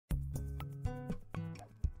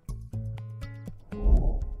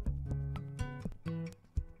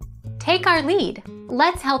take our lead.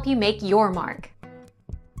 Let's help you make your mark.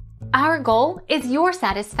 Our goal is your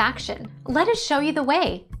satisfaction. Let us show you the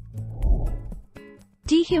way.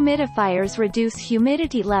 Dehumidifiers reduce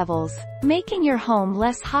humidity levels, making your home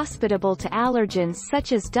less hospitable to allergens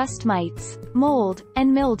such as dust mites, mold,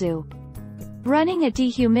 and mildew. Running a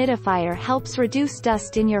dehumidifier helps reduce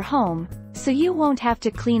dust in your home, so you won't have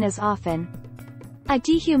to clean as often. A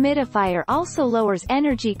dehumidifier also lowers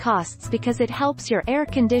energy costs because it helps your air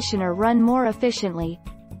conditioner run more efficiently.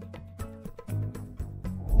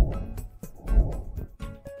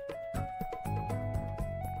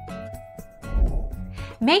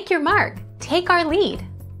 Make your mark. Take our lead.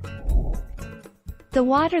 The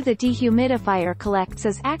water the dehumidifier collects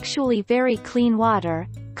is actually very clean water,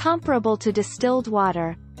 comparable to distilled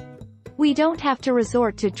water. We don't have to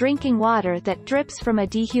resort to drinking water that drips from a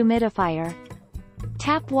dehumidifier.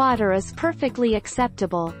 Tap water is perfectly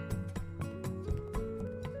acceptable.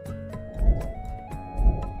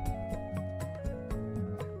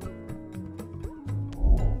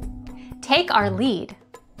 Take our lead.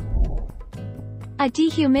 A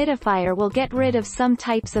dehumidifier will get rid of some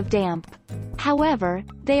types of damp. However,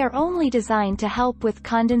 they are only designed to help with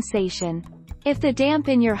condensation. If the damp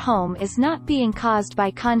in your home is not being caused by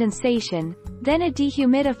condensation, then a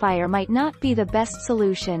dehumidifier might not be the best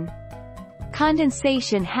solution.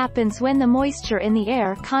 Condensation happens when the moisture in the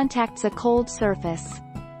air contacts a cold surface.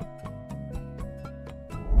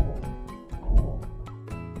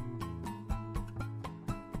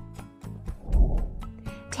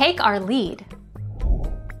 Take our lead.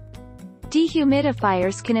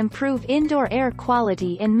 Dehumidifiers can improve indoor air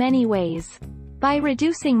quality in many ways. By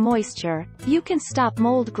reducing moisture, you can stop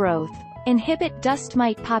mold growth, inhibit dust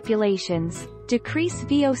mite populations, decrease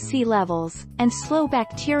VOC levels, and slow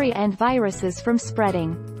bacteria and viruses from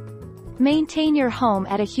spreading. Maintain your home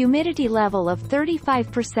at a humidity level of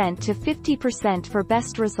 35% to 50% for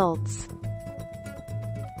best results.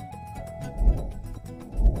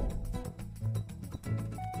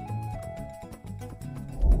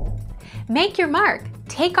 Make your mark.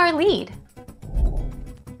 Take our lead.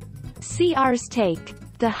 See ours take.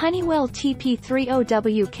 The Honeywell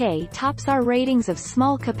TP30WK tops our ratings of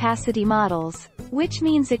small capacity models, which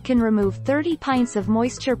means it can remove 30 pints of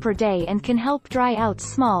moisture per day and can help dry out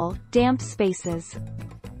small, damp spaces.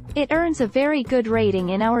 It earns a very good rating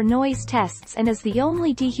in our noise tests and is the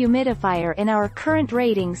only dehumidifier in our current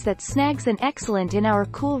ratings that snags an excellent in our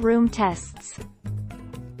cool room tests.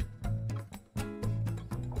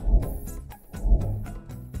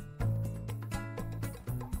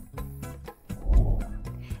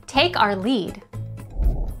 Take our lead.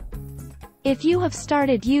 If you have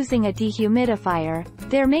started using a dehumidifier,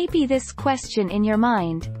 there may be this question in your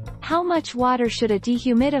mind: how much water should a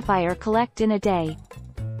dehumidifier collect in a day?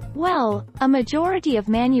 Well, a majority of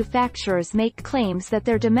manufacturers make claims that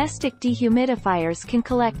their domestic dehumidifiers can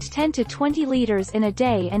collect 10 to 20 liters in a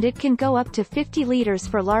day, and it can go up to 50 liters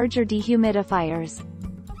for larger dehumidifiers.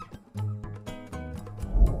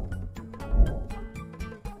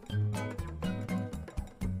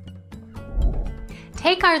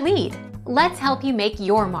 Take our lead. Let's help you make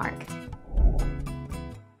your mark.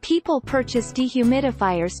 People purchase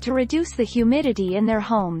dehumidifiers to reduce the humidity in their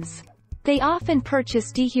homes. They often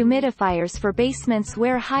purchase dehumidifiers for basements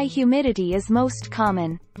where high humidity is most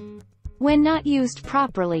common. When not used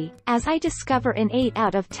properly, as I discover in 8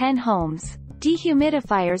 out of 10 homes,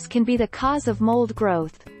 dehumidifiers can be the cause of mold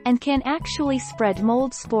growth, and can actually spread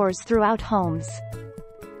mold spores throughout homes.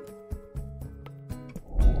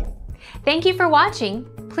 Thank you for watching.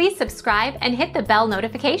 Please subscribe and hit the bell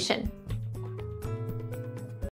notification.